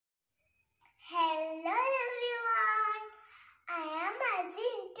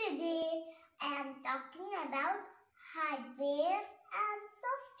hardware and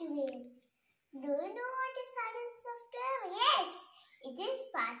software. Do you know what is hardware and software? Yes, it is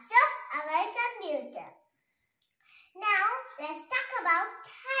parts of our computer. Now, let's talk about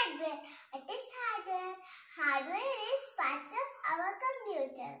hardware. What is hardware? Hardware is parts of our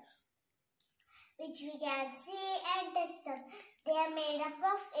computer, which we can see and touch them. They are made up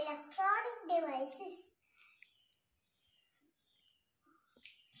of electronic devices.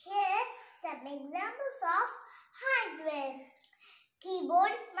 Here, some examples of hardware: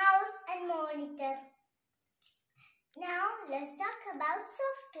 keyboard, mouse, and monitor. Now, let's talk about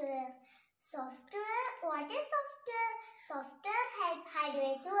software. What is software? Software help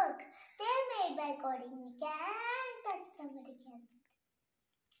hardware to work. They are made by coding. We can touch them again.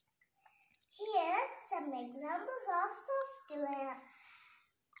 Here, some examples of software: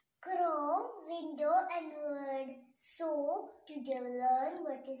 Chrome, Windows, and Word. So, today we learn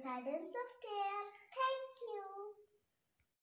what is hardware and software.